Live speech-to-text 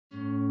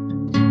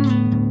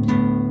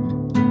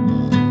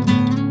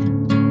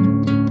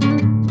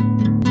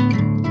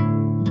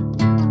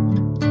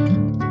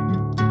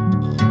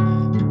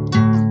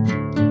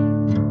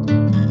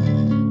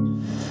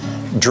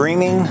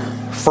Dreaming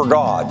for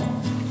God.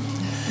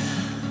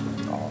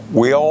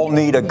 We all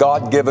need a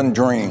God-given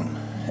dream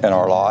in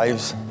our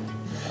lives.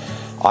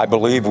 I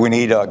believe we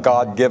need a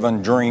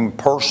God-given dream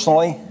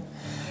personally,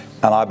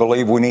 and I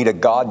believe we need a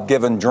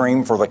God-given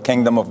dream for the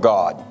kingdom of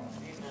God.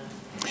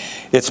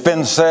 It's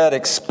been said,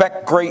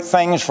 expect great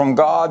things from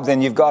God,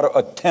 then you've got to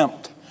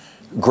attempt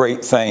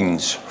great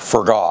things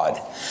for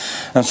God.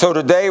 And so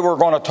today we're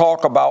going to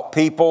talk about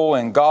people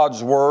in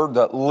God's Word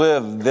that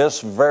live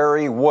this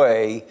very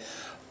way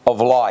of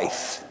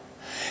life.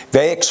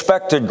 They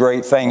expected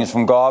great things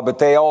from God, but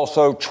they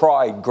also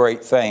tried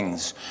great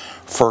things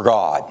for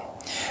God.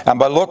 And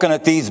by looking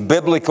at these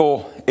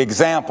biblical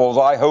examples,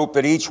 I hope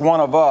that each one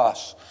of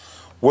us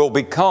will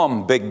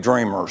become big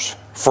dreamers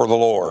for the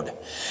Lord.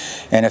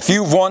 And if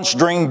you've once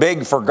dreamed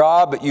big for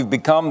God, but you've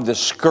become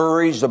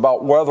discouraged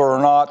about whether or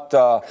not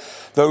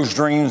those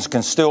dreams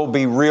can still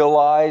be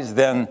realized,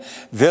 then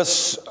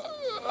this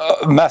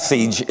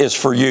message is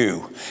for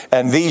you.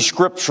 And these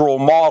scriptural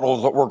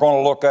models that we're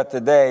going to look at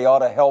today ought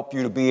to help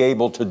you to be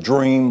able to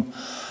dream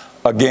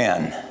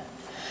again.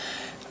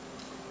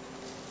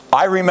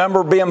 I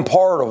remember being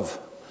part of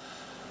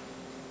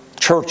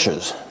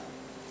churches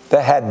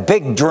that had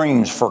big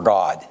dreams for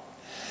God.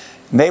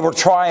 They were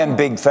trying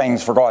big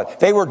things for God.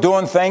 They were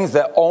doing things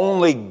that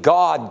only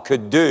God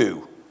could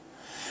do.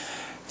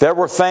 There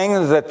were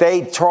things that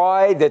they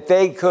tried that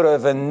they could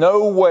have in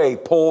no way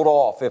pulled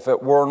off if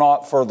it were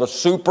not for the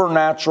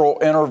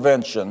supernatural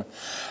intervention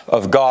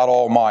of God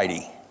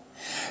Almighty.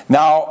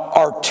 Now,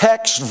 our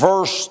text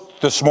verse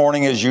this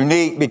morning is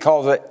unique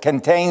because it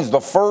contains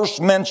the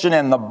first mention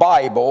in the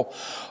Bible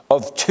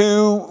of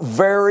two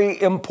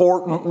very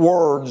important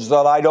words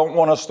that I don't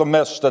want us to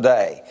miss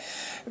today.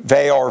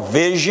 They are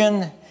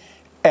vision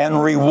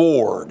and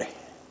reward.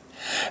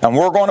 And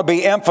we're going to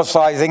be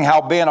emphasizing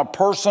how being a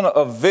person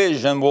of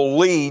vision will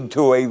lead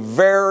to a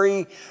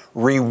very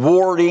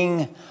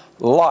rewarding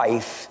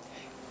life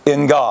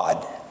in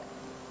God.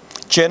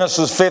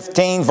 Genesis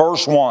 15,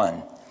 verse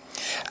 1.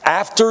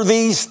 After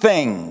these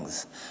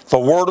things, the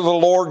word of the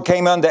Lord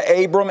came unto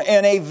Abram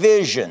in a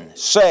vision,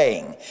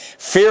 saying,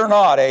 Fear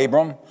not,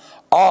 Abram,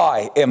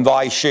 I am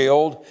thy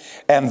shield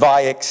and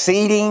thy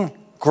exceeding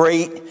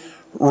great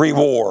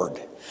reward.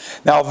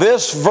 Now,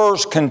 this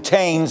verse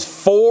contains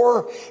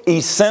four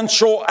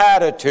essential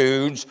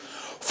attitudes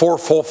for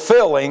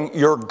fulfilling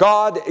your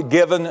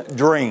God-given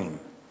dream.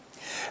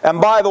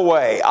 And by the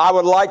way, I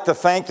would like to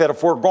think that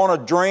if we're going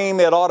to dream,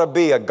 it ought to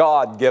be a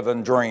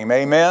God-given dream.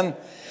 Amen?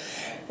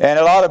 And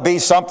it ought to be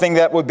something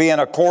that would be in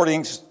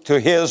accordance to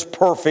His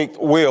perfect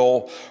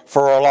will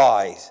for our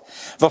lives.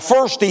 The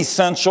first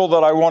essential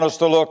that I want us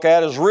to look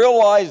at is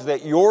realize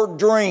that your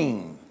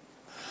dream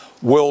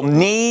will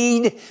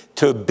need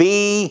to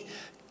be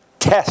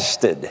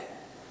tested.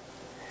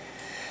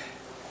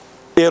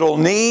 It'll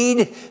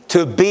need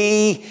to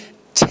be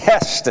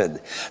tested.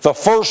 The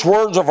first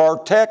words of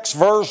our text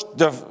verse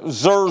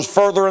deserves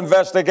further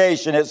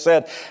investigation. It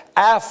said,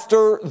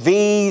 after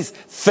these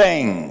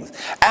things.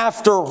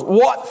 After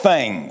what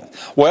things?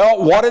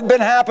 Well, what had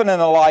been happening in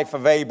the life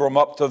of Abram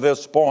up to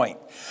this point?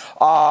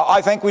 I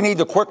think we need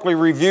to quickly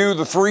review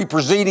the three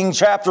preceding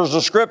chapters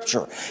of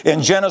Scripture.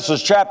 In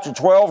Genesis chapter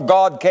 12,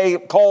 God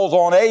calls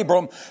on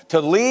Abram to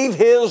leave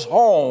his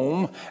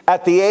home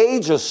at the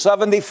age of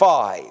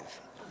 75.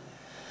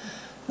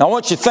 Now, I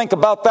want you to think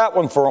about that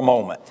one for a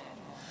moment.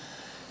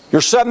 You're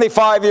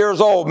 75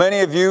 years old. Many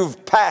of you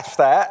have passed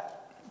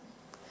that.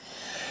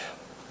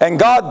 And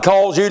God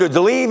calls you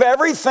to leave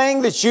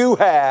everything that you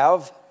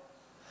have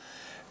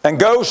and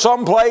go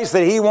someplace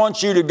that He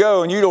wants you to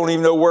go, and you don't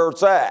even know where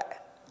it's at.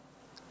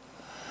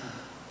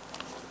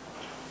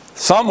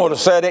 Some would have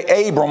said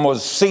Abram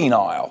was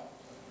senile.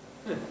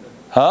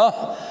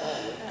 Huh?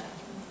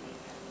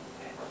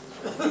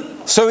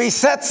 So he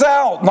sets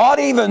out, not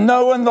even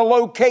knowing the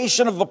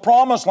location of the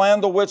promised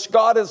land to which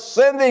God is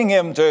sending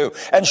him to.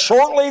 And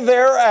shortly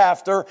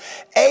thereafter,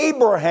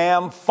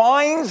 Abraham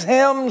finds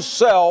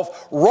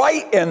himself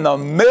right in the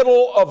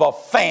middle of a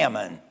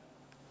famine.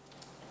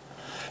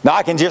 Now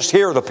I can just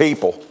hear the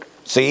people.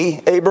 See,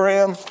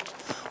 Abraham,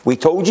 we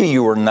told you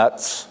you were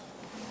nuts.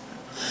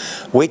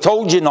 We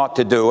told you not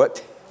to do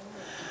it.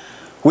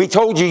 We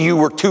told you you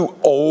were too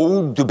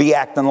old to be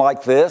acting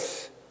like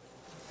this.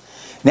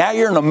 Now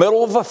you're in the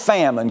middle of a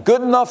famine.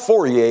 Good enough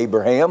for you,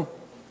 Abraham.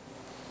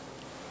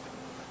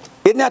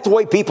 Isn't that the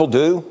way people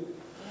do?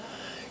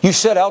 You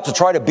set out to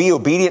try to be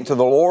obedient to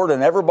the Lord,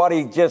 and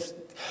everybody just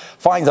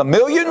finds a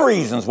million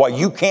reasons why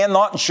you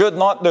cannot and should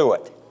not do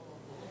it.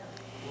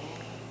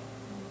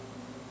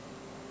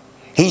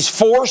 He's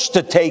forced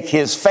to take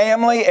his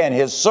family and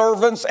his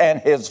servants and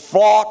his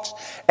flocks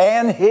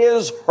and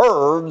his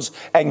herds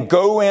and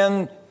go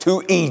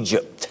into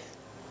Egypt.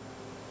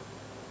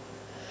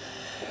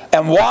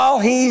 And while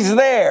he's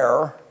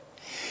there,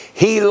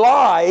 he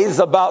lies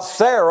about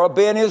Sarah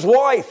being his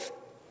wife.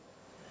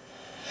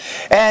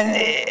 And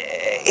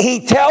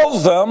he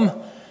tells them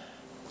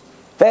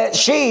that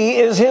she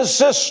is his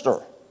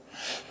sister.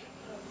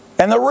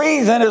 And the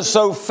reason is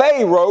so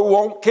Pharaoh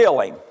won't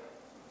kill him.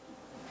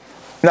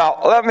 Now,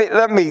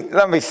 let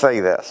me say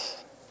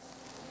this.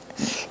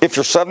 If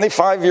you're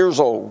 75 years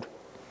old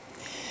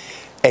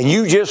and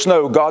you just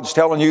know God's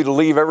telling you to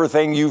leave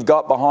everything you've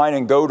got behind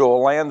and go to a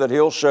land that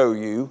He'll show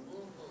you,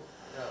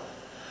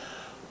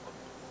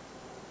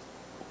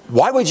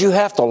 why would you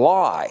have to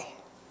lie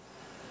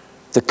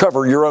to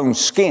cover your own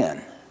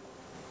skin?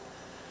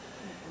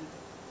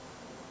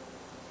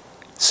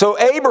 So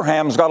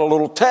Abraham's got a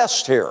little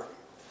test here.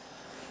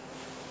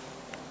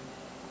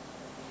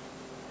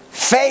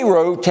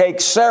 Pharaoh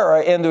takes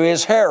Sarah into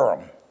his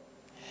harem,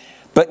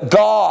 but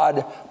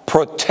God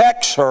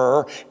protects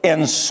her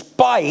in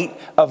spite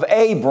of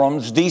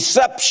Abram's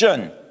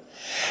deception.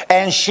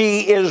 And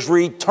she is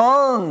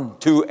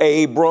returned to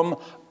Abram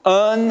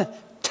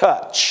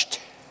untouched.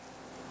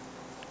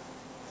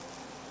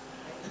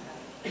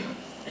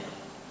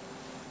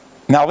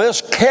 Now,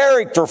 this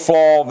character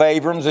flaw of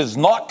Abram's is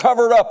not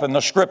covered up in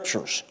the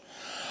Scriptures.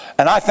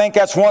 And I think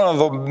that's one of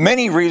the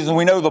many reasons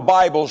we know the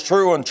Bible is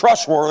true and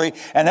trustworthy,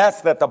 and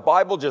that's that the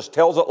Bible just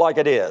tells it like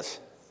it is.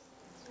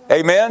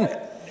 Amen?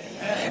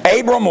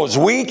 Abram was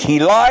weak. He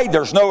lied.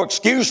 There's no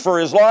excuse for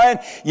his lying.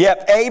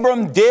 Yet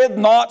Abram did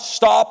not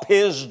stop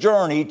his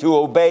journey to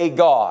obey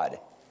God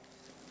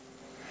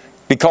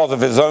because of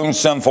his own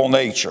sinful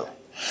nature.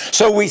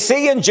 So we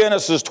see in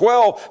Genesis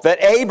 12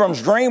 that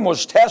Abram's dream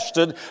was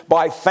tested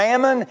by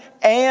famine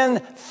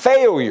and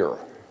failure.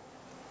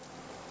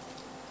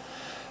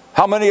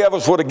 How many of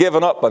us would have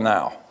given up by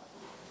now?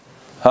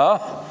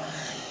 Huh?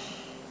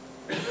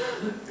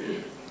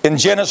 In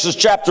Genesis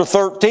chapter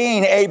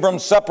 13, Abram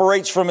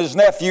separates from his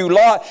nephew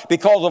Lot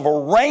because of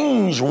a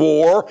range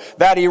war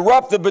that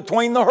erupted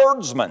between the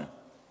herdsmen.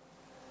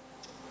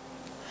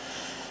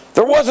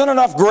 There wasn't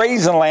enough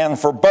grazing land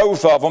for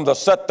both of them to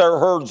set their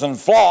herds and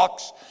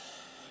flocks.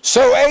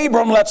 So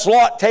Abram lets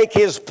Lot take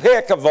his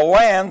pick of the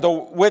land to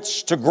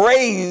which to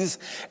graze,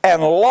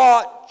 and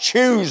Lot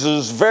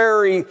chooses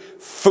very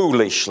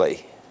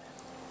foolishly.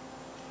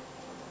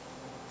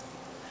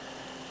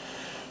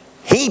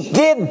 He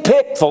did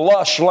pick the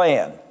lush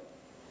land.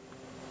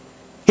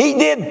 He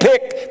did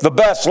pick the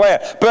best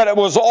land, but it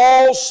was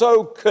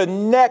also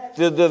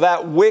connected to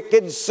that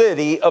wicked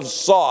city of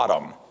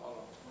Sodom.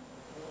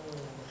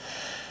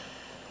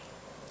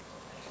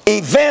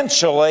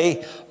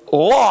 Eventually,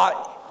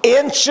 Lot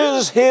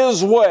inches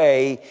his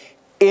way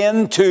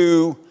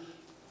into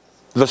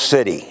the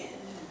city.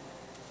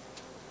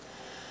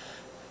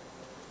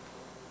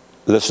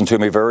 Listen to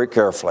me very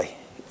carefully.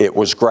 It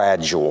was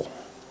gradual.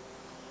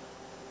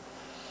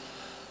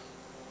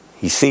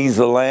 He sees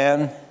the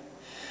land,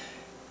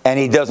 and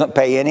he doesn't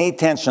pay any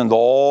attention to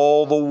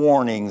all the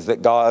warnings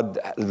that God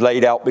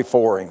laid out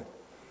before him.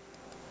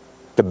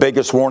 The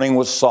biggest warning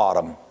was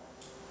Sodom.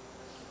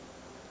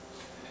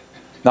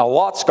 Now,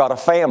 Lot's got a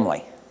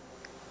family.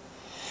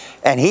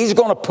 And he's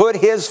going to put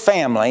his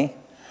family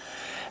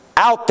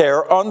out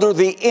there under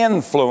the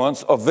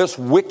influence of this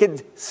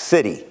wicked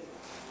city.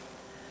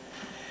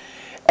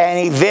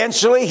 And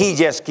eventually, he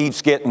just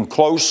keeps getting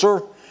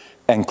closer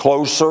and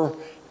closer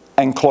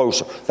and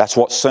closer. That's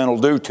what sin will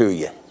do to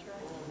you.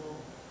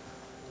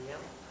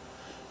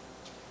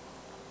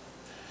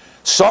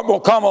 Something will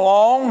come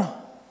along,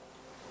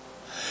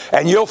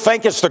 and you'll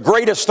think it's the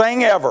greatest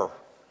thing ever.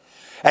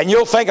 And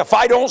you'll think, if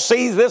I don't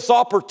seize this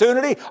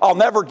opportunity, I'll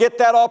never get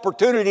that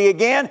opportunity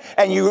again.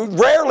 And you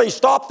rarely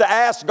stop to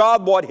ask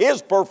God what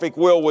His perfect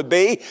will would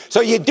be,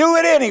 so you do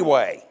it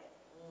anyway.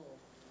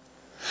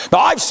 Now,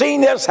 I've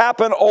seen this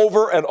happen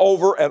over and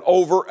over and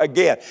over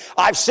again.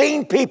 I've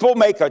seen people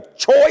make a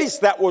choice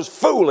that was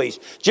foolish,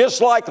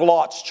 just like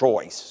Lot's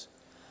choice.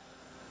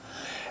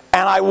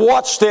 And I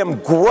watched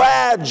them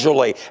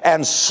gradually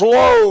and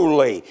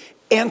slowly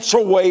inch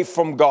away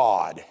from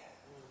God.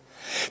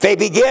 They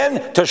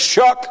begin to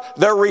shuck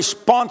their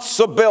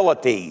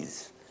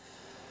responsibilities.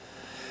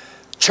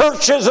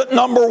 Church isn't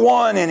number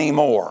one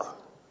anymore.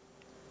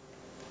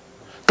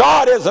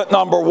 God isn't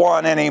number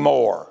one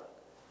anymore.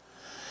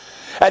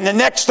 And the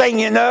next thing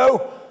you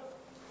know,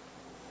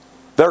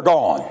 they're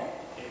gone.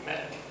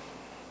 Amen.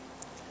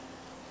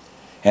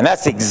 And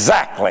that's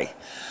exactly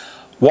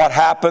what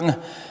happened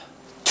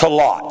to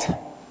Lot.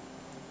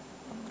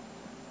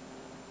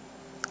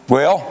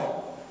 Well,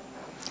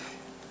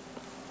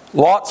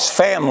 Lot's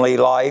family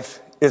life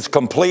is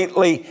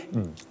completely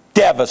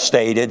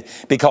devastated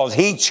because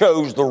he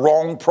chose the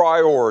wrong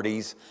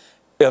priorities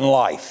in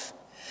life.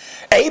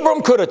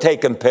 Abram could have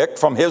taken pick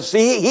from his,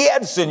 he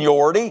had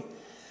seniority,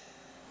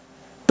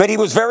 but he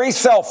was very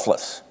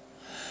selfless.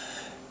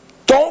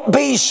 Don't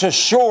be so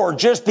sure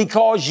just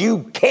because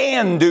you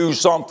can do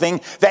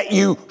something that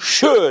you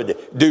should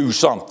do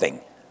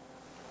something.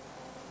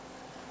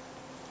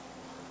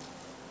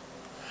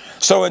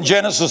 So in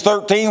Genesis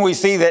 13, we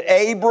see that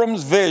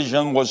Abram's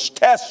vision was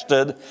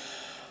tested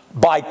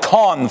by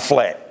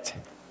conflict.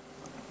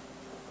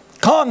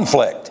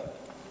 Conflict.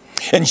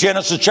 In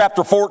Genesis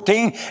chapter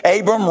 14,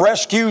 Abram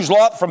rescues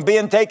Lot from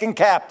being taken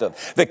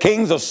captive. The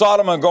kings of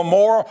Sodom and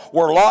Gomorrah,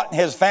 where Lot and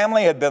his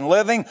family had been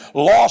living,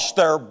 lost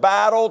their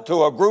battle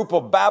to a group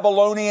of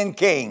Babylonian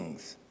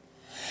kings.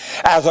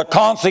 As a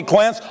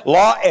consequence,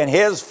 Lot and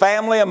his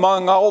family,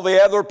 among all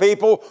the other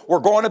people, were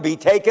going to be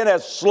taken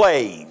as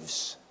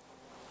slaves.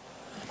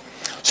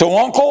 So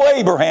Uncle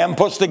Abraham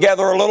puts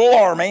together a little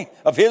army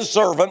of his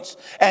servants,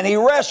 and he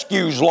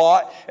rescues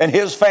Lot and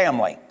his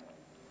family.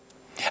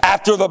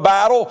 After the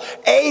battle,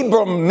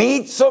 Abram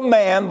meets a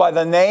man by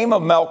the name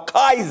of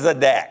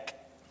Melchizedek.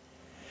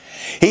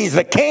 He's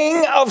the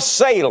king of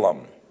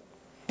Salem.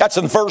 That's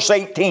in verse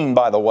 18,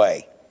 by the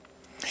way.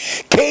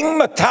 King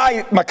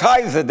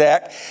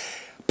Melchizedek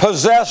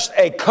possessed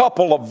a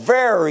couple of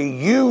very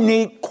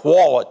unique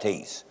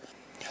qualities.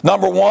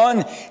 Number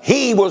one,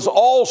 he was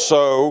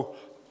also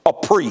a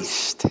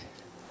priest.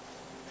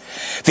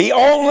 The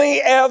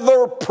only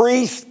other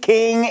priest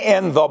king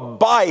in the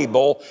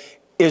Bible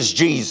is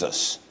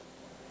Jesus.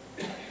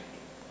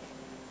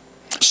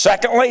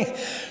 Secondly,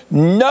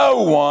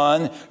 no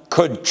one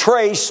could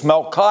trace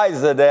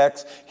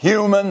Melchizedek's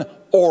human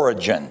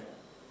origin.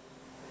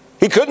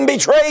 He couldn't be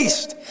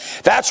traced.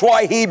 That's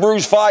why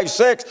Hebrews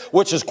 5:6,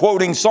 which is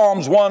quoting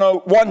Psalms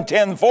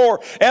 110:4,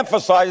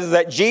 emphasizes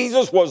that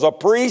Jesus was a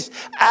priest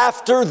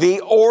after the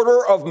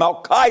order of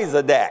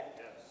Melchizedek.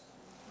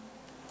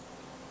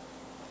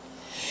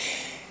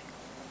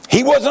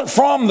 He wasn't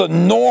from the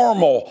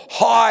normal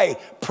high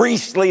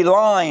priestly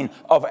line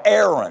of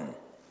Aaron.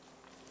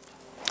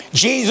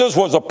 Jesus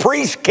was a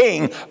priest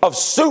king of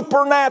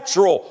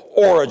supernatural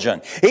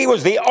origin. He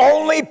was the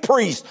only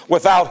priest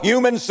without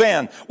human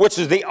sin, which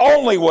is the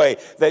only way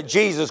that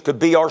Jesus could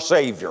be our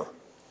Savior.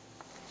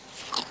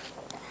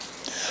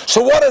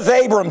 So what does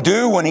Abram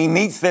do when he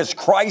meets this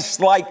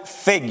Christ-like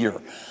figure?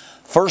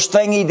 First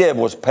thing he did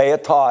was pay a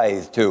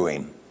tithe to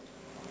him.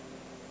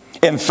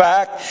 In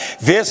fact,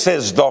 this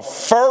is the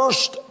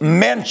first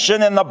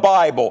mention in the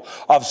Bible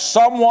of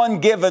someone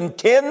given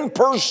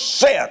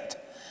 10%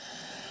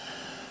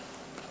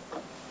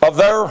 of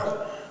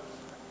their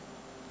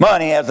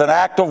money as an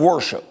act of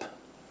worship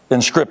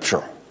in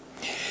Scripture.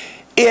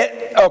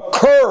 It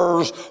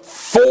occurs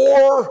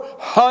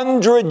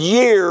 400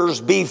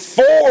 years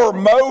before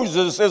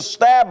Moses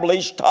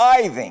established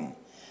tithing.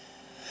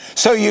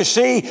 So you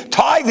see,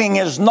 tithing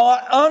is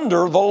not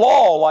under the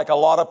law like a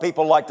lot of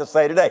people like to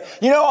say today.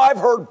 You know, I've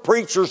heard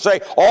preachers say,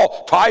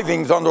 oh,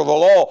 tithing's under the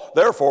law,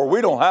 therefore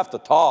we don't have to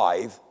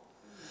tithe.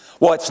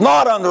 Well, it's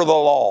not under the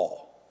law.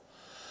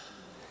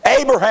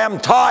 Abraham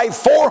tithed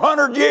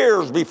 400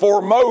 years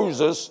before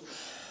Moses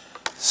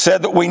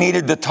said that we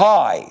needed to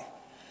tithe.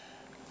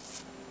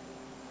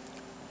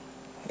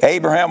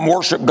 Abraham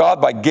worshiped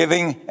God by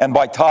giving and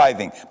by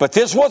tithing. But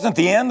this wasn't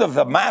the end of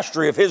the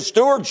mastery of his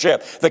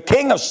stewardship. The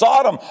king of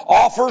Sodom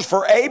offers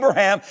for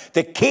Abraham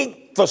to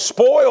keep the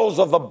spoils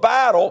of the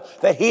battle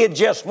that he had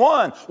just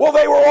won. Well,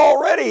 they were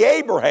already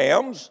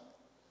Abraham's.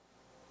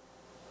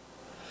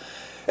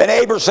 And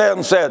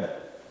Abraham said,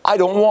 I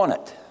don't want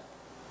it.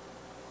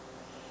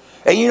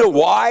 And you know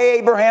why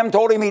Abraham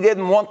told him he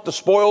didn't want the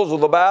spoils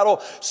of the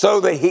battle? So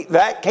that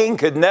that king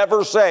could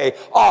never say,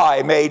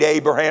 I made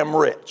Abraham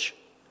rich.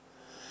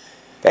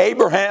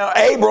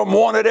 Abram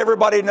wanted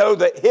everybody to know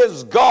that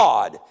his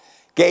God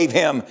gave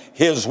him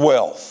his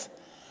wealth.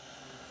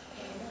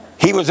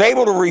 He was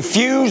able to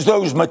refuse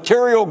those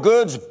material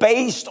goods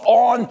based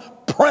on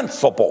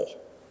principle.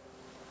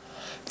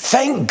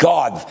 Thank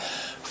God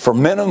for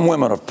men and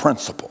women of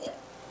principle,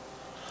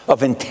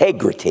 of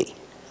integrity.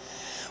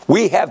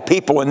 We have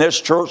people in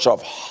this church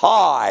of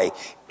high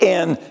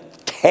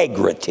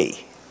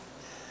integrity.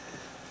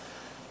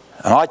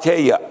 And I tell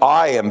you,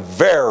 I am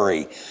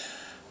very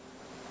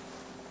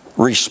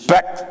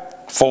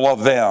respectful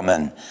of them,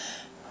 and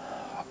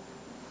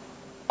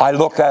I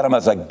look at them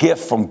as a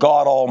gift from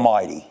God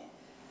Almighty.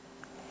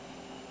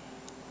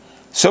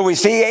 So we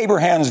see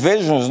Abraham's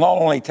vision was not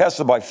only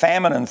tested by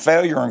famine and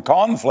failure and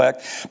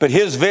conflict, but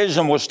his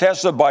vision was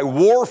tested by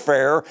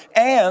warfare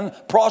and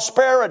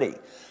prosperity.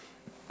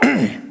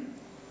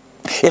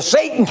 If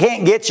Satan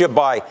can't get you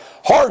by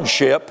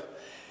hardship,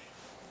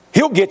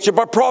 he'll get you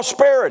by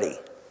prosperity.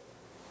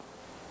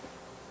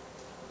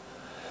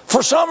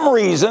 For some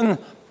reason,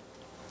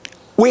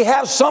 we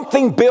have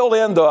something built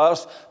into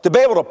us to be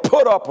able to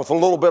put up with a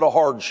little bit of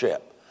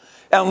hardship.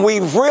 And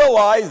we've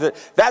realized that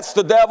that's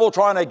the devil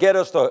trying to get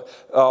us to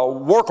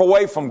work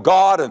away from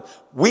God, and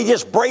we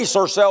just brace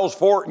ourselves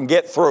for it and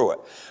get through it.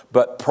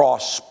 But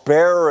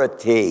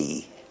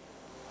prosperity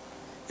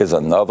is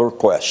another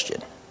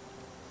question.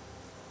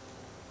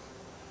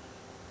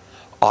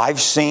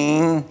 I've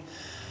seen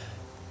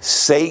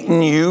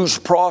Satan use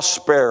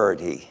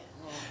prosperity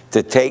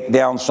to take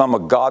down some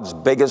of God's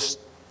biggest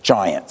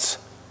giants.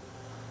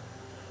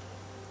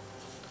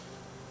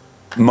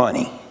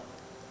 Money,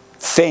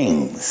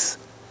 things.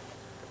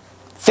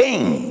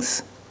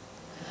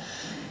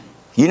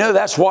 You know,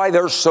 that's why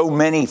there's so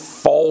many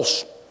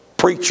false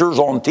preachers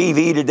on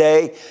TV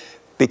today,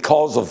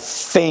 because of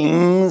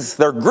things.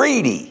 They're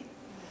greedy.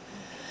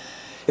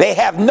 They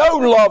have no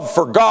love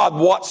for God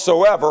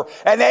whatsoever,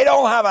 and they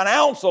don't have an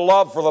ounce of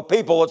love for the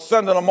people that's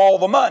sending them all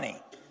the money.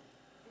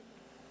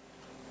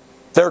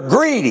 They're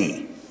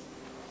greedy.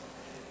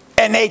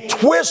 And they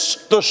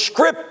twist the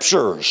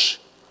Scriptures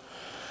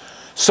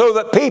so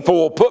that people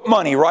will put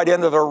money right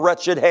into their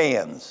wretched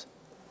hands.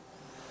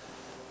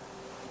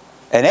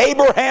 And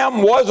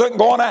Abraham wasn't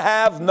going to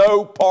have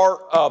no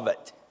part of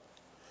it.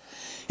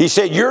 He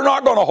said, you're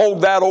not going to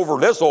hold that over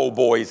this old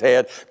boy's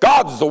head.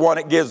 God's the one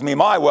that gives me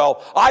my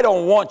wealth. I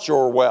don't want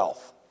your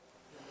wealth.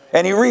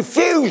 And he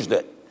refused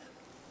it.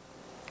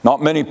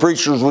 Not many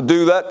preachers would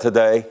do that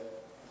today.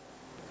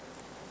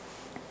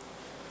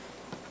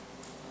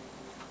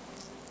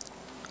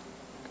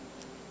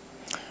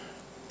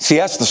 See,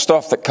 that's the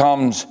stuff that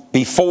comes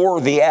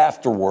before the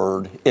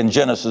afterword in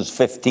Genesis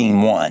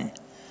 15:1.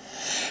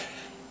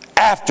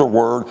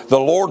 Afterward, the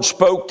Lord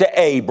spoke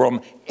to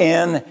Abram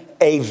in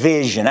a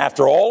vision.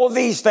 After all of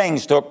these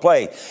things took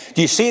place.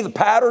 Do you see the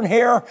pattern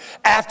here?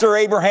 After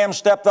Abraham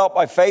stepped out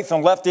by faith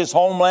and left his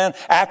homeland,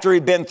 after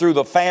he'd been through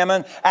the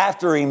famine,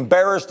 after he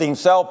embarrassed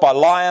himself by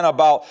lying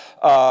about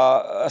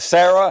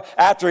Sarah,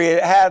 after he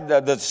had the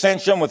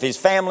dissension with his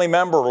family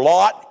member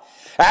Lot,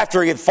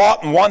 after he had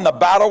fought and won the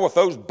battle with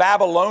those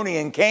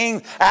Babylonian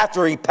kings,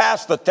 after he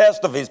passed the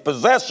test of his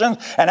possessions,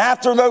 and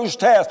after those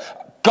tests,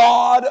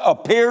 God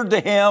appeared to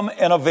him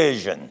in a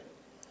vision.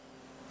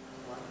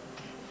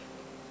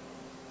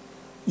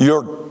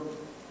 You're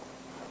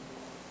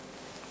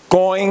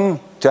going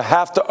to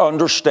have to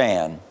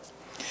understand,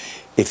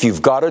 if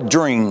you've got a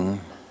dream,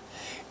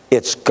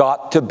 it's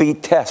got to be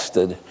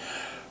tested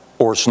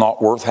or it's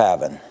not worth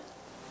having.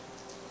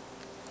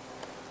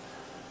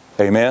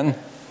 Amen?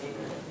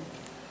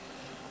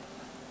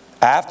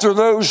 After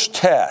those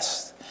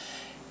tests,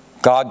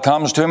 God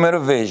comes to him in a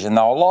vision.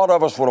 Now, a lot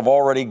of us would have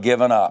already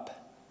given up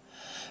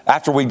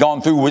after we'd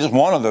gone through just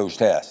one of those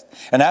tests.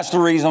 And that's the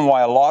reason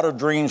why a lot of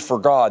dreams for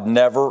God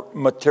never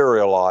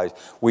materialize.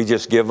 We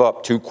just give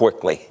up too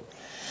quickly.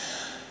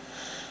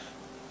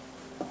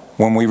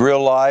 When we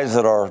realize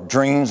that our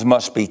dreams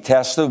must be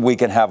tested, we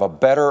can have a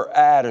better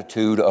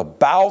attitude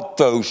about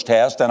those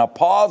tests, and a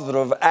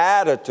positive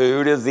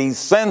attitude is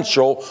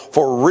essential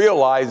for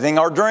realizing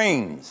our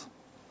dreams.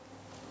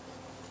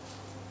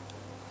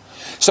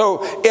 So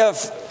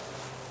if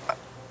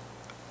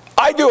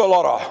I do a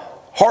lot of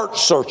heart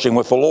searching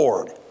with the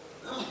Lord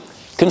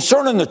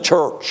concerning the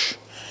church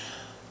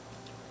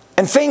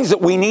and things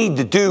that we need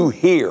to do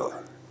here,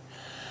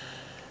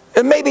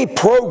 and maybe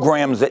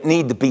programs that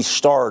need to be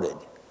started,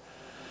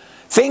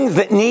 things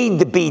that need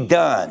to be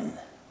done,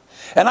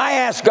 and I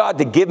ask God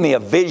to give me a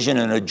vision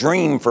and a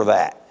dream for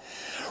that.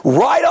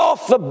 Right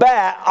off the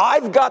bat,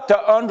 I've got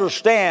to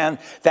understand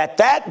that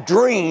that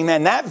dream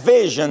and that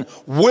vision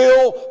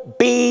will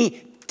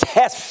be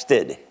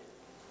tested.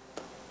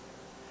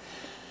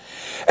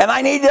 And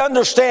I need to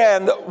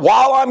understand,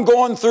 while I'm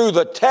going through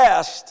the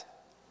test,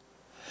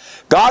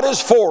 God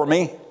is for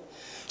me,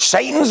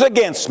 Satan's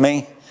against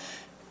me,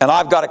 and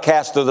I've got to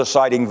cast the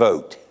deciding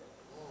vote.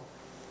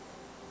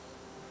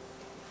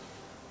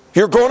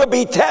 You're going to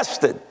be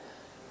tested.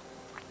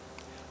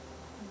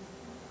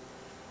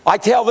 I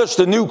tell this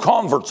to new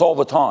converts all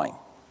the time.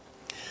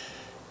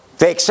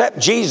 They accept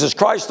Jesus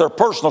Christ, their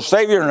personal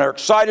Savior, and they're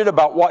excited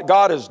about what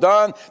God has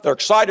done. They're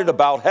excited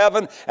about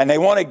heaven, and they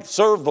want to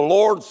serve the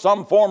Lord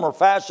some form or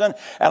fashion.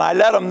 And I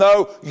let them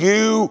know,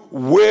 you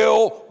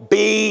will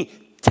be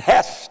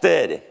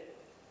tested.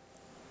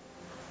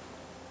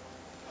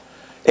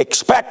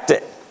 Expect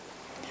it.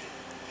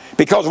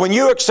 Because when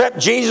you accept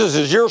Jesus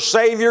as your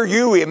Savior,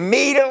 you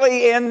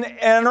immediately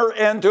enter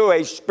into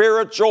a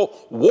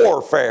spiritual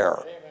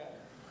warfare.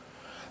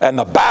 And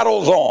the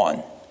battle's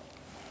on.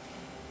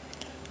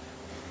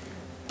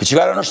 But you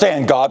got to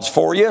understand, God's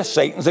for you,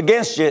 Satan's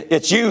against you.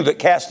 It's you that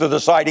casts the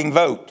deciding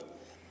vote.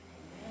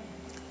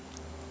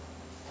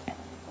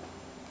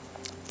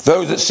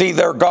 Those that see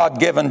their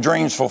God-given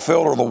dreams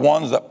fulfilled are the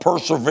ones that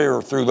persevere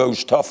through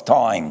those tough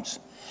times.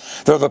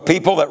 They're the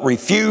people that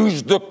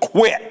refuse to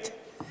quit.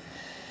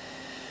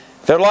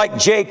 They're like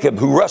Jacob,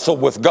 who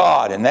wrestled with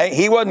God, and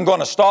he wasn't going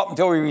to stop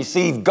until he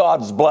received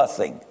God's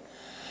blessing.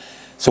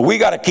 So we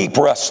got to keep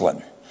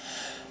wrestling.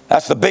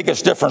 That's the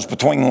biggest difference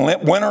between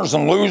winners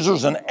and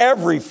losers in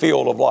every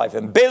field of life.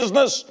 In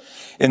business,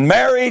 in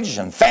marriage,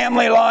 and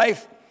family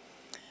life.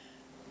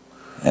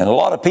 And a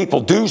lot of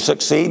people do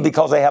succeed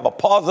because they have a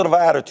positive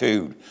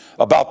attitude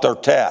about their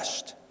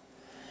test.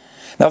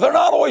 Now, they're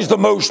not always the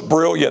most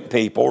brilliant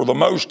people or the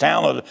most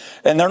talented,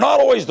 and they're not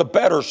always the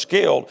better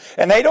skilled,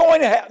 and they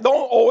don't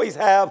always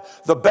have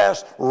the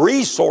best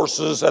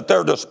resources at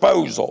their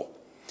disposal.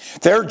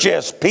 They're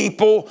just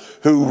people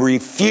who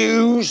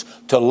refuse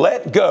to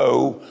let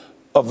go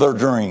of their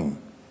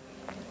dream.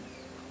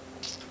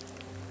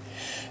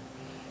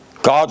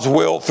 God's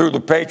will through the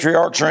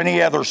patriarchs or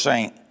any other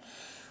saint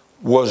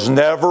was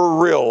never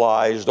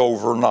realized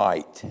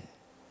overnight.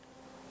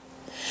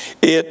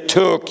 It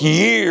took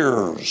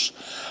years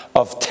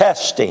of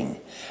testing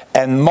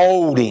and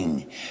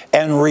molding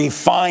and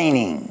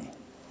refining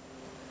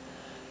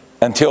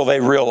until they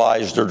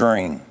realized their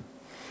dream.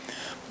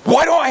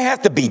 Why do I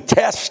have to be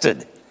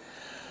tested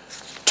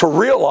to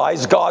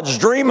realize God's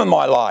dream in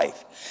my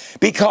life?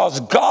 Because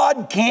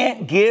God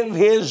can't give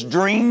His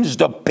dreams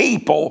to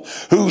people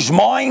whose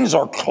minds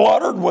are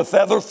cluttered with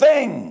other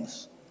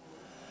things.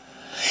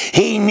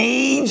 He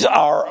needs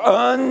our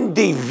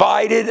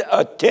undivided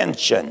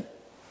attention.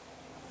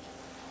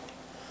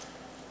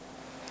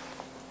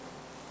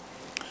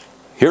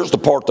 Here's the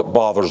part that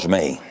bothers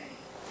me.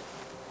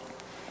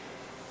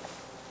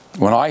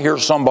 When I hear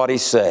somebody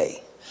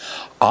say,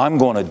 I'm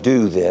going to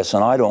do this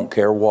and I don't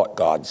care what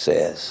God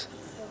says.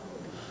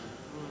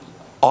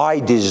 I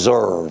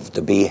deserve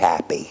to be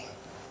happy.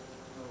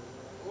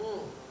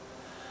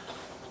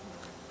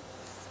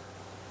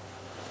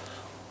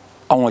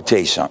 I want to tell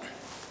you something.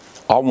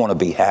 I want to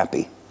be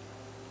happy.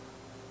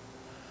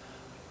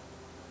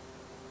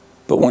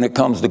 But when it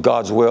comes to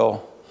God's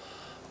will,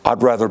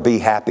 I'd rather be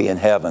happy in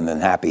heaven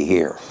than happy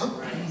here.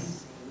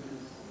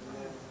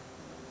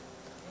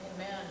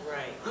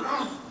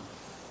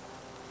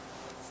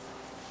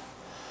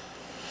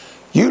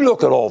 You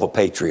look at all the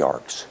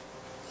patriarchs.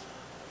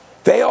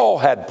 They all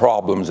had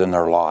problems in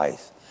their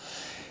lives.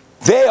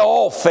 They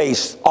all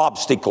faced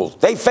obstacles.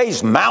 They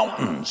faced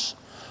mountains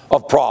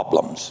of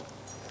problems.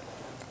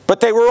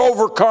 But they were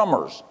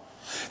overcomers.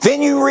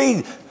 Then you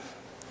read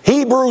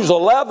Hebrews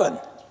 11.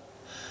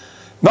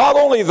 Not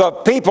only the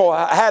people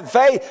had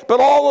faith,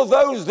 but all of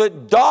those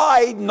that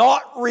died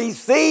not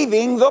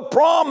receiving the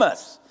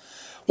promise.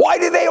 Why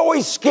do they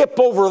always skip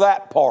over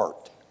that part?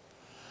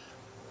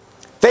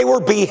 They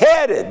were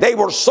beheaded. They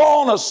were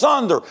sawn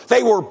asunder.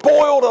 They were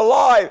boiled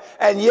alive.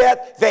 And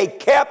yet they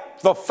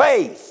kept the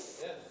faith.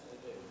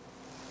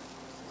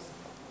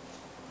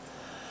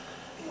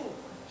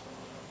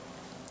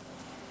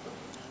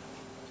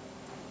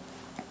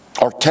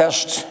 Our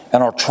tests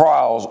and our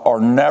trials are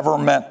never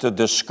meant to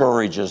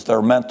discourage us.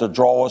 They're meant to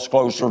draw us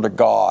closer to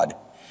God.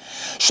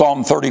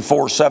 Psalm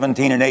 34,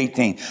 17 and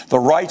 18. The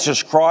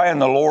righteous cry,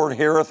 and the Lord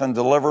heareth and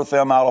delivereth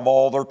them out of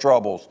all their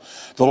troubles.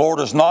 The Lord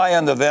is nigh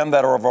unto them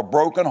that are of a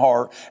broken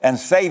heart, and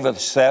saveth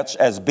such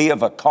as be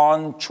of a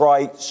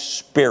contrite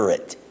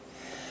spirit.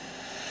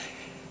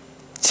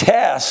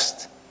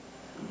 Tests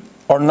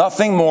are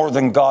nothing more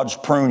than God's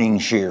pruning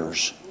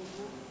shears.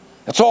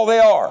 That's all they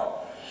are.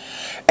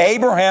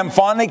 Abraham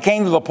finally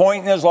came to the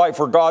point in his life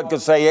where God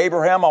could say,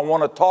 Abraham, I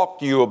want to talk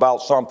to you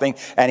about something,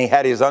 and he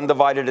had his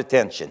undivided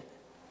attention.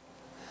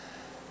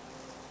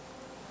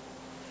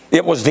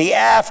 It was the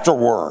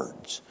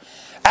afterwards,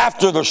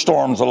 after the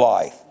storms of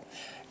life.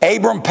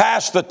 Abram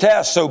passed the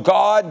test, so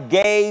God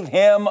gave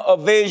him a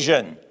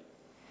vision.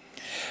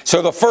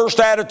 So the first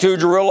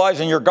attitude you realize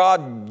in your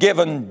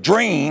God-given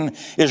dream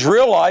is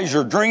realize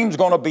your dream's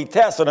going to be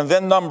tested. And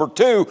then number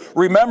two,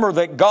 remember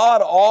that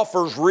God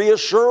offers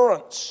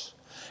reassurance.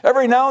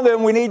 Every now and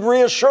then we need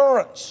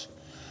reassurance.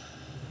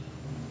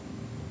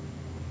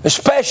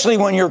 Especially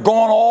when you're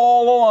going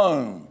all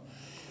alone.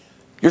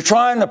 You're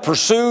trying to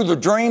pursue the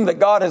dream that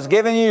God has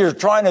given you. You're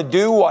trying to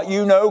do what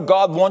you know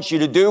God wants you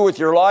to do with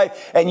your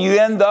life. And you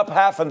end up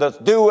having to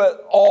do it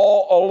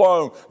all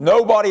alone.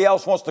 Nobody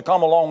else wants to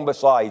come along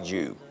beside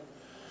you.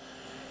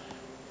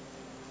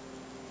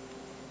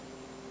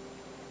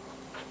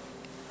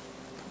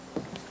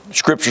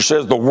 Scripture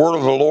says the word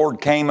of the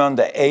Lord came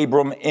unto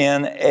Abram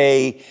in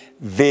a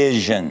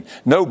vision.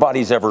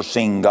 Nobody's ever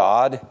seen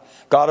God.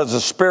 God is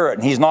a spirit,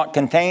 and He's not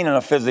contained in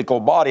a physical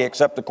body,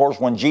 except, of course,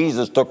 when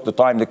Jesus took the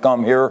time to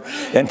come here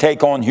and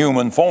take on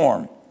human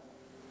form.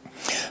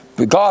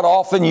 But God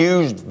often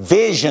used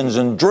visions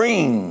and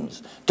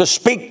dreams to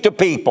speak to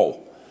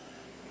people.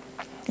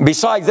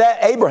 Besides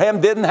that, Abraham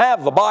didn't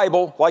have the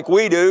Bible like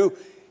we do.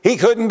 He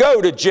couldn't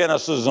go to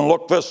Genesis and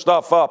look this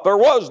stuff up. There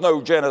was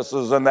no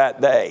Genesis in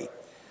that day.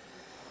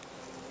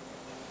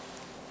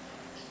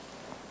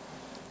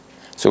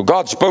 So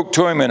God spoke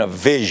to him in a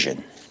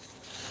vision.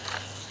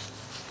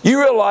 You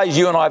realize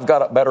you and I have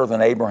got it better than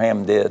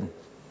Abraham did?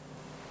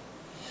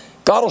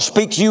 God will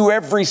speak to you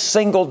every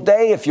single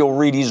day if you'll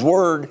read His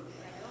Word.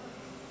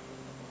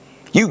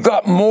 You've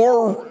got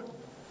more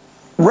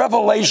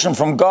revelation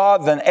from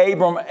God than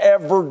Abram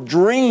ever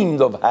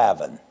dreamed of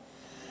having.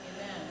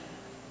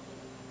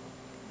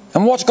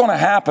 And what's going to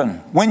happen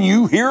when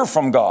you hear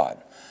from God?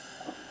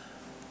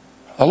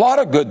 A lot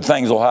of good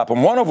things will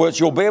happen. One of which,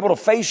 you'll be able to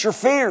face your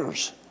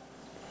fears.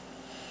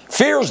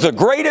 Fear is the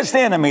greatest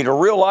enemy to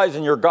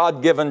realizing your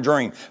God-given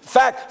dream. In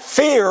fact,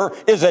 fear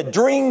is a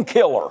dream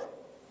killer.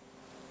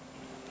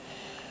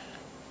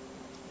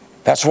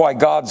 That's why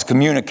God's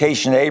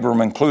communication to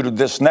Abram included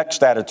this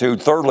next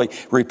attitude. Thirdly,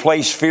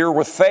 replace fear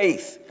with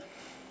faith.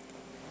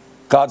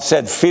 God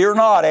said, fear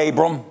not,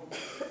 Abram.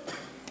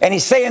 And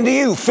He's saying to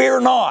you, fear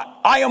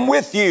not. I am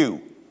with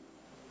you.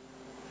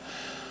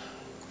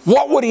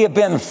 What would he have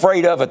been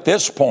afraid of at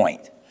this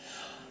point?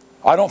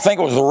 I don't think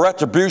it was the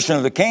retribution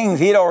of the kings.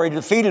 He'd already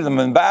defeated them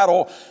in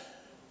battle.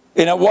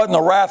 And it wasn't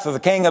the wrath of the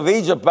king of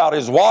Egypt about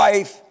his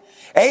wife.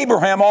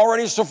 Abraham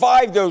already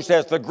survived those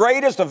tests. The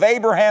greatest of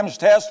Abraham's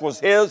tests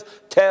was his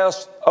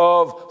test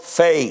of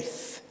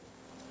faith.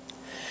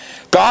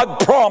 God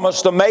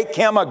promised to make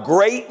him a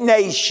great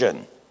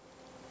nation.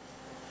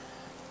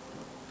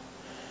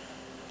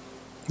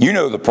 You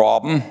know the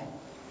problem.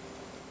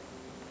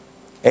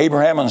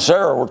 Abraham and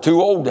Sarah were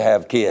too old to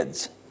have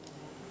kids.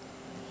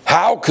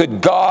 How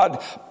could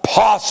God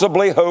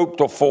possibly hope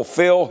to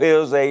fulfill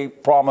his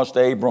promise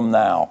to Abram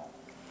now?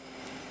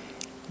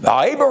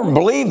 Now, Abram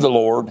believed the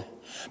Lord,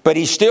 but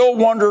he still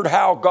wondered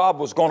how God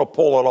was going to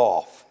pull it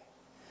off.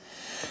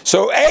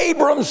 So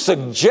Abram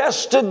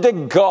suggested to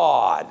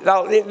God.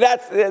 Now, isn't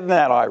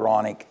that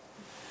ironic?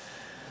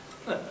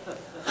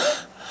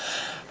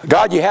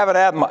 God, you haven't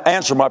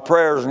answered my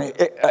prayers, and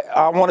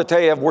I want to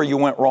tell you where you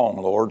went wrong,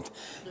 Lord.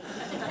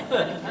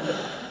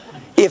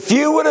 If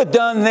you would have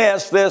done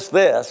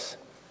this,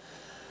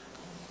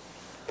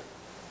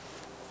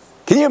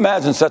 can you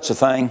imagine such a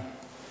thing?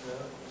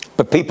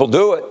 But people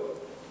do it.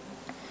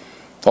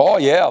 Oh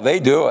yeah, they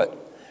do it.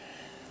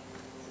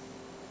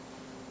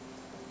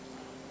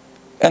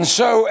 And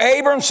so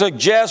Abram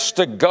suggests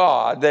to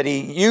God that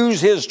he use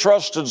his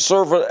trusted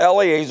servant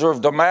Eliezer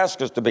of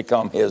Damascus to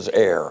become his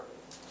heir.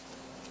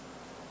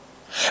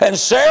 And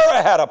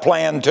Sarah had a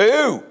plan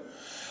too.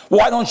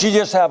 Why don't you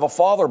just have a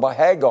father by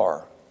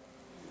Hagar?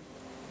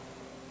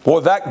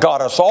 Boy, that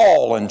got us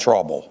all in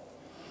trouble.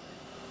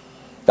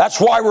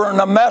 That's why we're in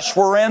the mess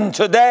we're in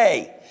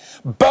today.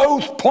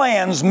 Both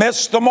plans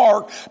missed the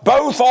mark.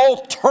 Both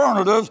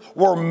alternatives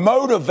were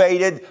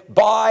motivated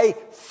by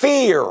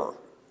fear.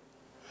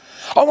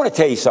 I want to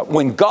tell you something.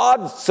 When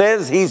God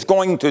says he's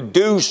going to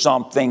do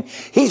something,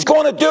 he's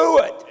going to do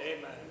it.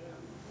 Amen.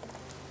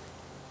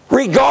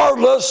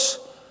 Regardless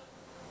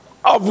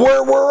of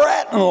where we're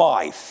at in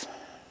life.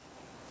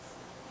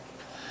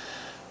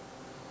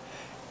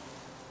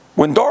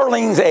 When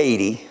Darlene's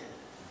 80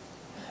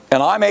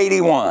 and I'm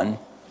 81,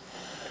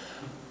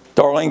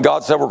 Darlene,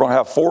 God said we're going to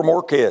have 4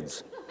 more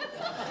kids.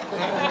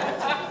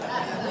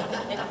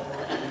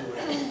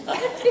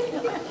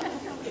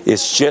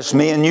 It's just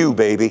me and you,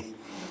 baby.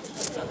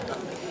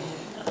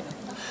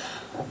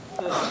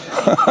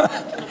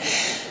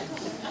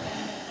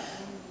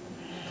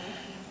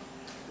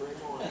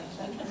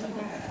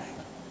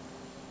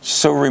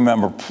 So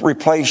remember,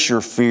 replace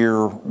your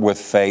fear with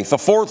faith. The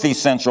fourth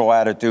essential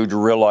attitude to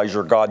realize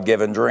your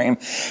God-given dream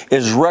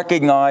is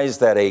recognize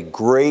that a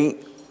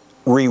great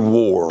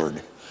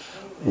reward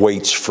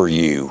waits for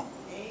you.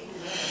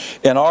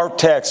 In our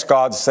text,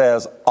 God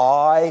says,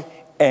 I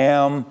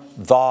am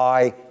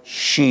thy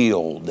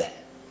shield.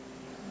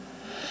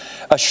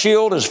 A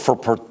shield is for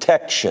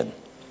protection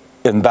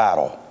in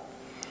battle.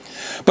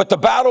 But the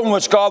battle in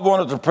which God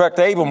wanted to protect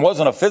Abram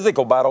wasn't a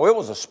physical battle, it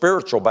was a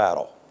spiritual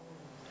battle.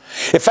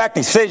 In fact,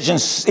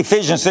 Ephesians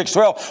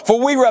 6:12, for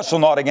we wrestle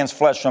not against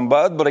flesh and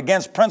blood, but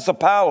against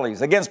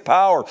principalities, against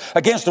power,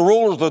 against the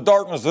rulers of the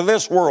darkness of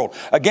this world,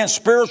 against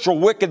spiritual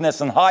wickedness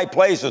in high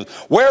places.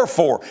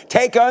 Wherefore,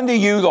 take unto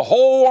you the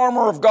whole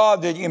armor of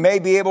God, that you may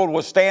be able to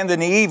withstand in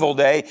the evil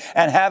day,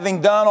 and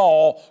having done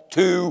all,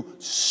 to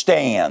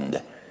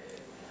stand.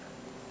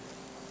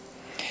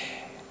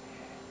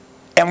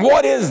 And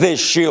what is this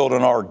shield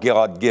in our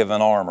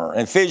God-given armor?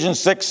 In Ephesians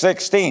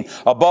 6:16,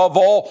 above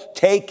all,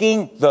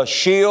 taking the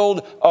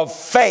shield of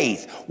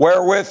faith,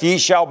 wherewith ye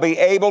shall be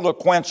able to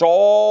quench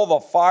all the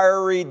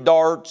fiery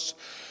darts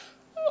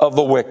of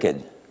the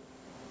wicked.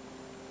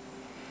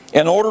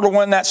 In order to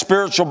win that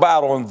spiritual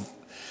battle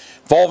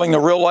involving the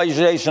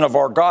realization of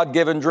our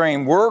God-given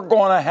dream, we're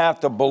going to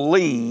have to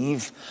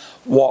believe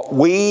what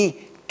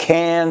we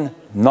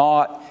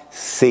cannot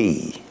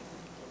see.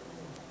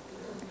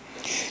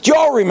 Do you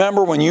all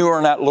remember when you were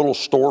in that little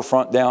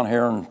storefront down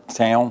here in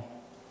town?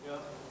 Yeah.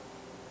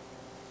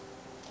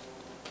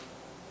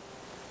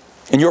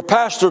 And your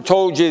pastor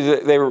told you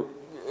that they were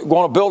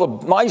going to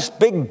build a nice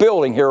big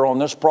building here on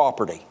this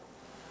property.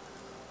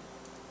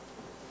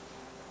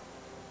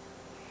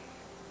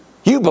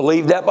 You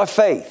believed that by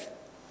faith.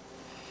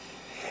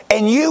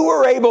 And you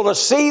were able to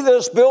see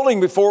this building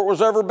before it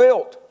was ever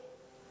built.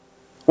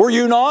 Were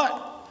you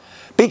not?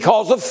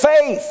 Because of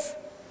faith.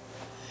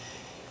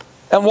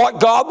 And what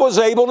God was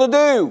able to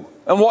do,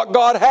 and what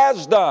God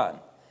has done,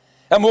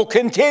 and will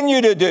continue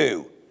to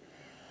do.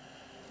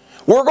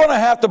 We're going to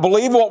have to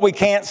believe what we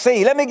can't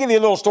see. Let me give you a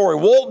little story.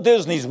 Walt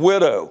Disney's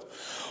widow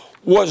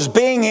was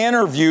being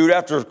interviewed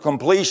after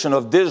completion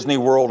of Disney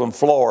World in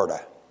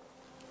Florida.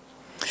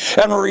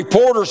 And a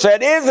reporter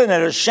said, isn't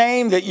it a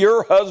shame that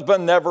your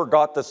husband never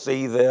got to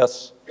see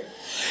this?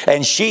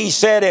 And she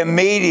said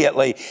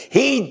immediately,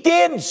 he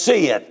did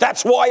see it.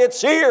 That's why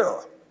it's here.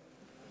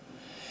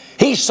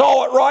 He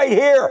saw it right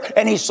here,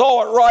 and he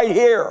saw it right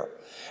here.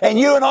 And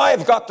you and I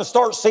have got to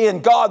start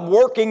seeing God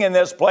working in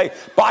this place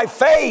by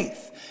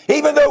faith.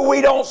 Even though we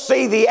don't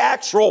see the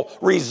actual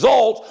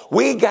result,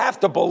 we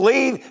have to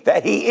believe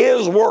that he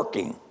is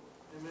working.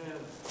 Amen.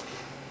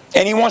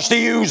 And he wants to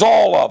use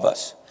all of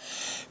us.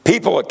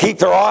 People that keep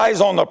their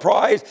eyes on the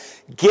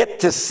prize get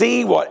to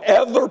see what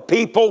other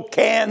people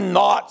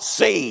cannot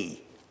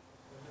see.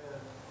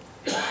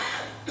 Amen.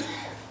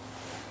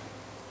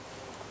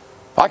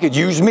 I could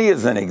use me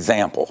as an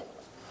example.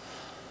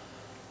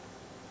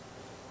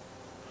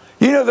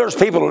 You know, there's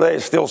people today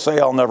that still say,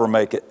 I'll never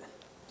make it.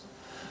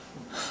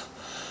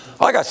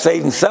 I got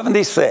saved in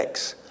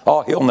 76.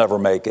 Oh, he'll never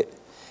make it.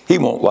 He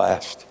won't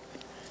last.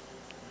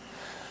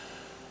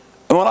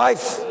 And when I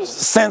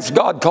sensed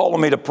God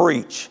calling me to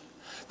preach,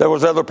 There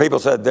was other people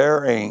said,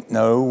 there ain't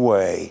no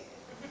way.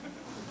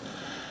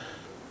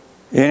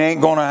 It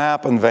ain't going to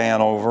happen,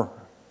 Vanover.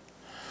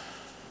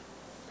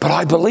 But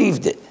I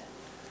believed it.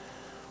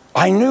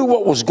 I knew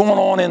what was going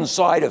on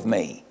inside of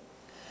me.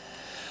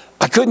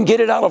 I couldn't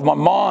get it out of my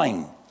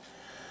mind.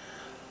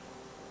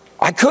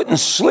 I couldn't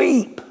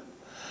sleep.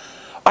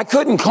 I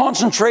couldn't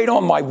concentrate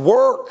on my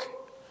work.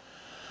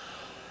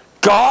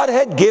 God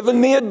had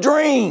given me a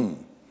dream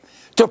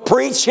to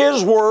preach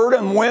His word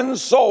and win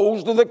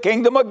souls to the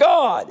kingdom of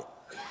God.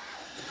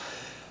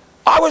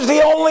 I was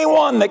the only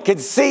one that could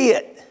see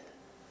it.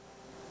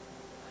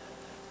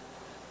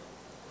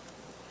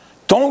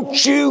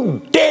 Don't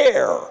you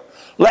dare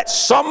let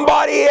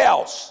somebody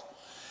else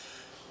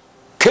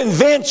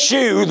convince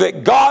you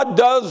that God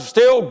does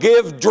still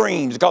give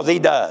dreams, because He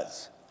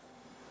does.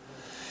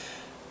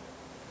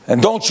 And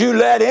don't you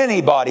let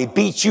anybody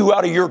beat you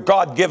out of your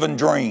God-given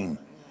dream.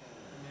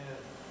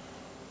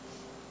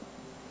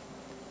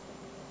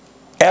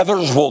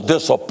 Others will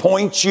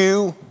disappoint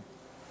you.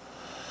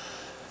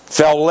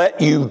 They'll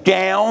let you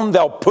down.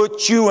 They'll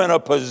put you in a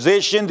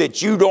position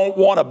that you don't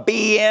want to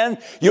be in.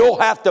 You'll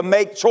have to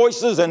make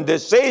choices and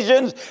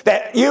decisions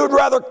that you'd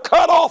rather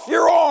cut off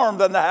your arm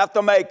than to have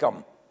to make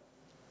them.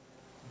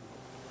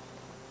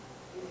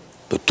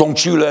 But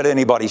don't you let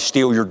anybody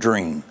steal your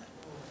dream.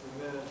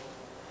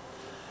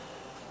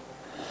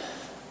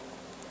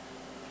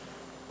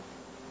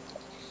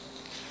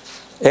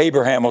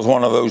 Abraham was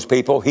one of those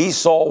people. He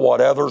saw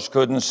what others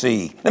couldn't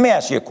see. Let me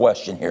ask you a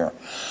question here.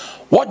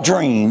 What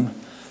dream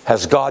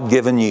has God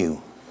given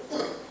you?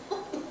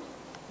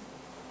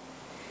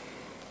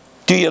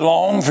 Do you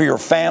long for your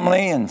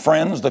family and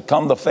friends to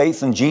come to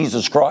faith in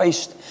Jesus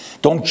Christ?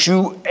 Don't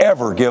you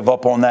ever give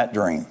up on that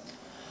dream.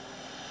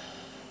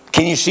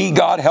 Can you see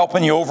God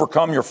helping you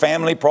overcome your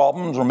family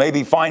problems or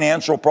maybe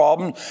financial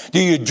problems?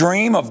 Do you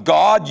dream of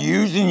God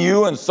using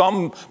you in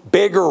some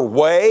bigger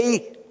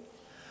way?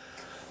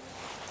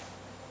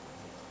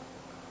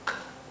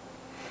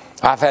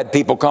 I've had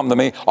people come to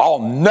me, I'll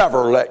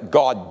never let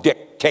God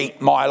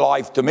dictate my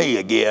life to me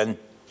again.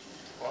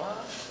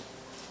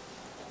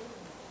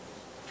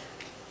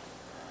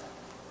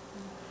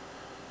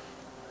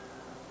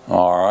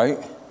 All right.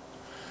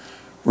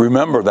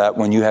 Remember that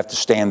when you have to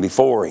stand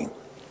before Him.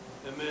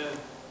 Amen.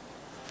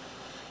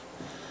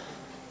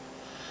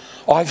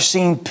 I've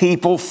seen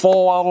people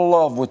fall out of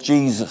love with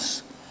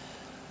Jesus.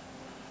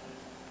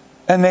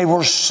 And they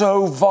were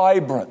so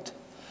vibrant.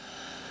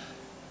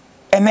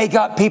 And they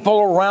got people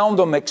around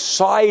them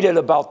excited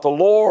about the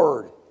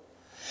Lord.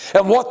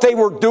 And what they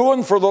were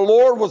doing for the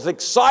Lord was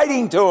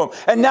exciting to them.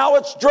 And now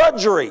it's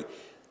drudgery.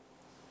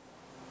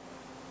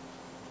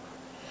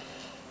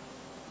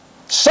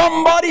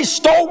 Somebody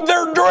stole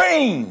their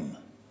dream.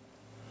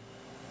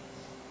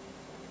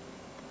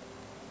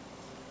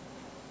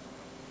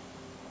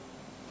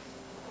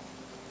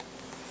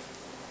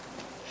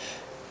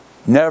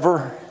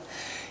 Never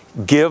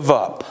give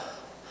up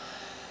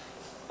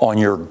on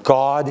your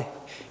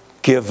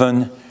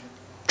God-given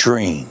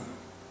dream.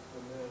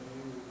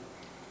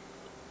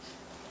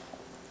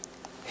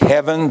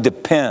 Heaven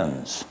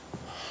depends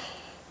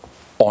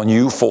on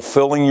you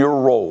fulfilling your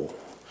role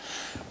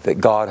that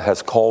God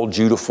has called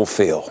you to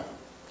fulfill.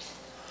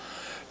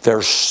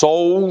 There's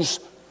souls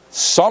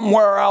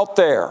somewhere out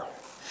there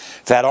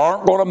that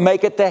aren't going to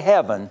make it to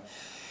heaven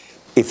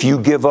if you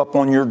give up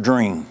on your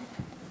dream.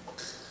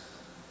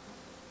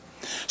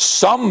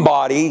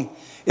 Somebody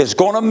is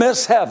going to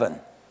miss heaven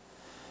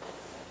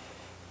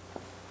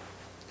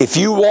if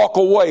you walk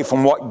away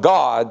from what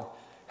God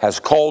has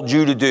called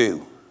you to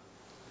do.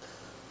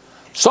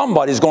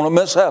 Somebody's going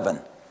to miss heaven.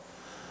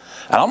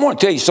 And I'm going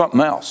to tell you something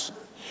else.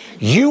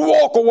 You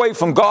walk away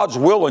from God's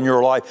will in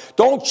your life,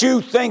 don't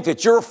you think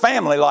that your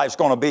family life's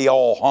going to be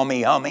all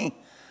hummy-hummy.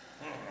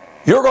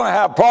 You're going to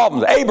have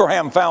problems.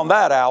 Abraham found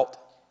that out.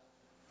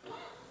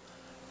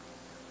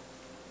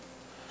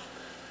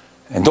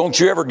 And don't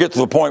you ever get to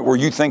the point where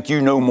you think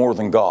you know more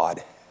than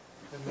God.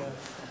 Amen.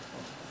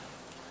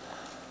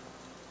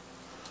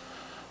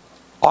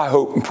 I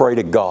hope and pray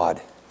to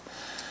God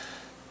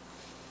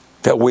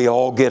that we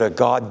all get a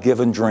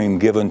God-given dream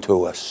given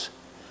to us.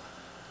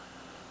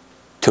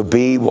 To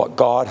be what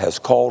God has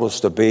called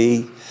us to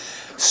be.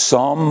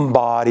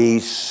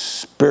 Somebody's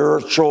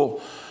spiritual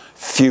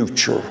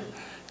future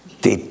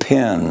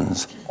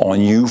depends on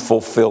you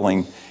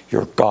fulfilling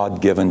your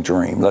God-given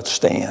dream. Let's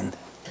stand.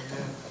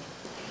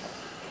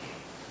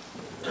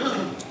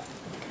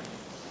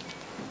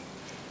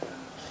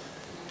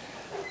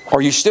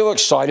 Are you still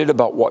excited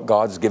about what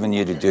God's given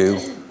you to do?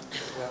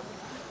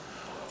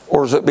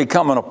 Or is it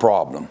becoming a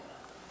problem?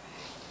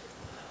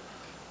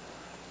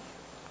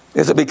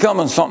 Is it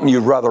becoming something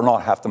you'd rather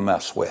not have to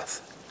mess with?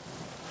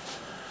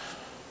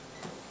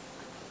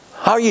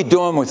 How are you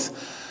doing with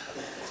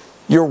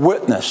your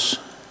witness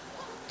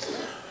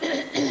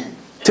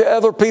to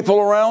other people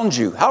around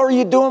you? How are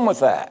you doing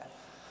with that?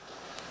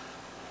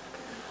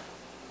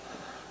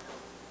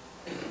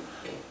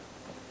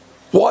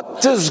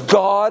 What does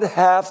God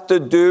have to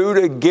do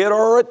to get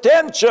our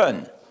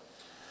attention?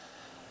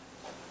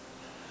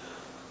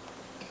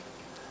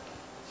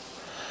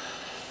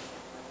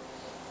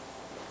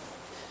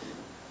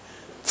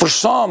 For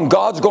some,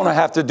 God's going to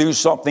have to do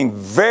something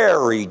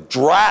very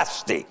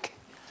drastic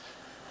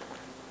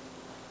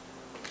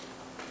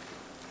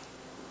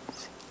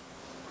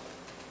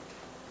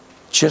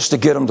just to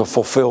get them to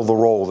fulfill the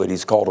role that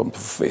He's called them to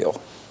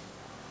fulfill.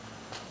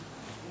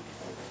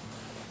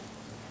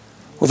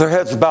 With their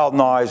heads bowed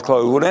and eyes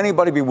closed, would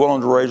anybody be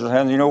willing to raise their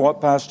hand? You know what,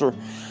 Pastor?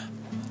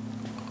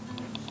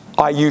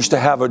 I used to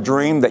have a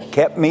dream that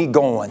kept me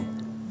going.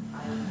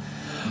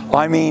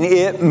 I mean,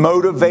 it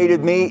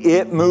motivated me,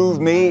 it moved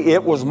me,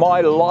 it was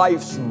my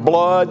life's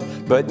blood,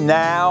 but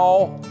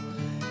now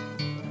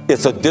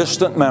it's a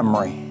distant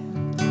memory.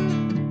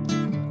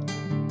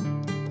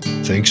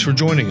 Thanks for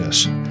joining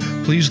us.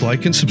 Please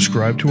like and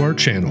subscribe to our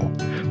channel.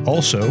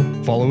 Also,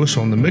 follow us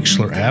on the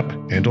Mixlr app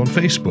and on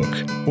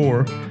Facebook,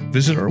 or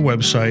visit our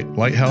website,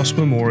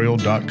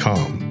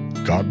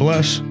 lighthousememorial.com. God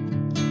bless.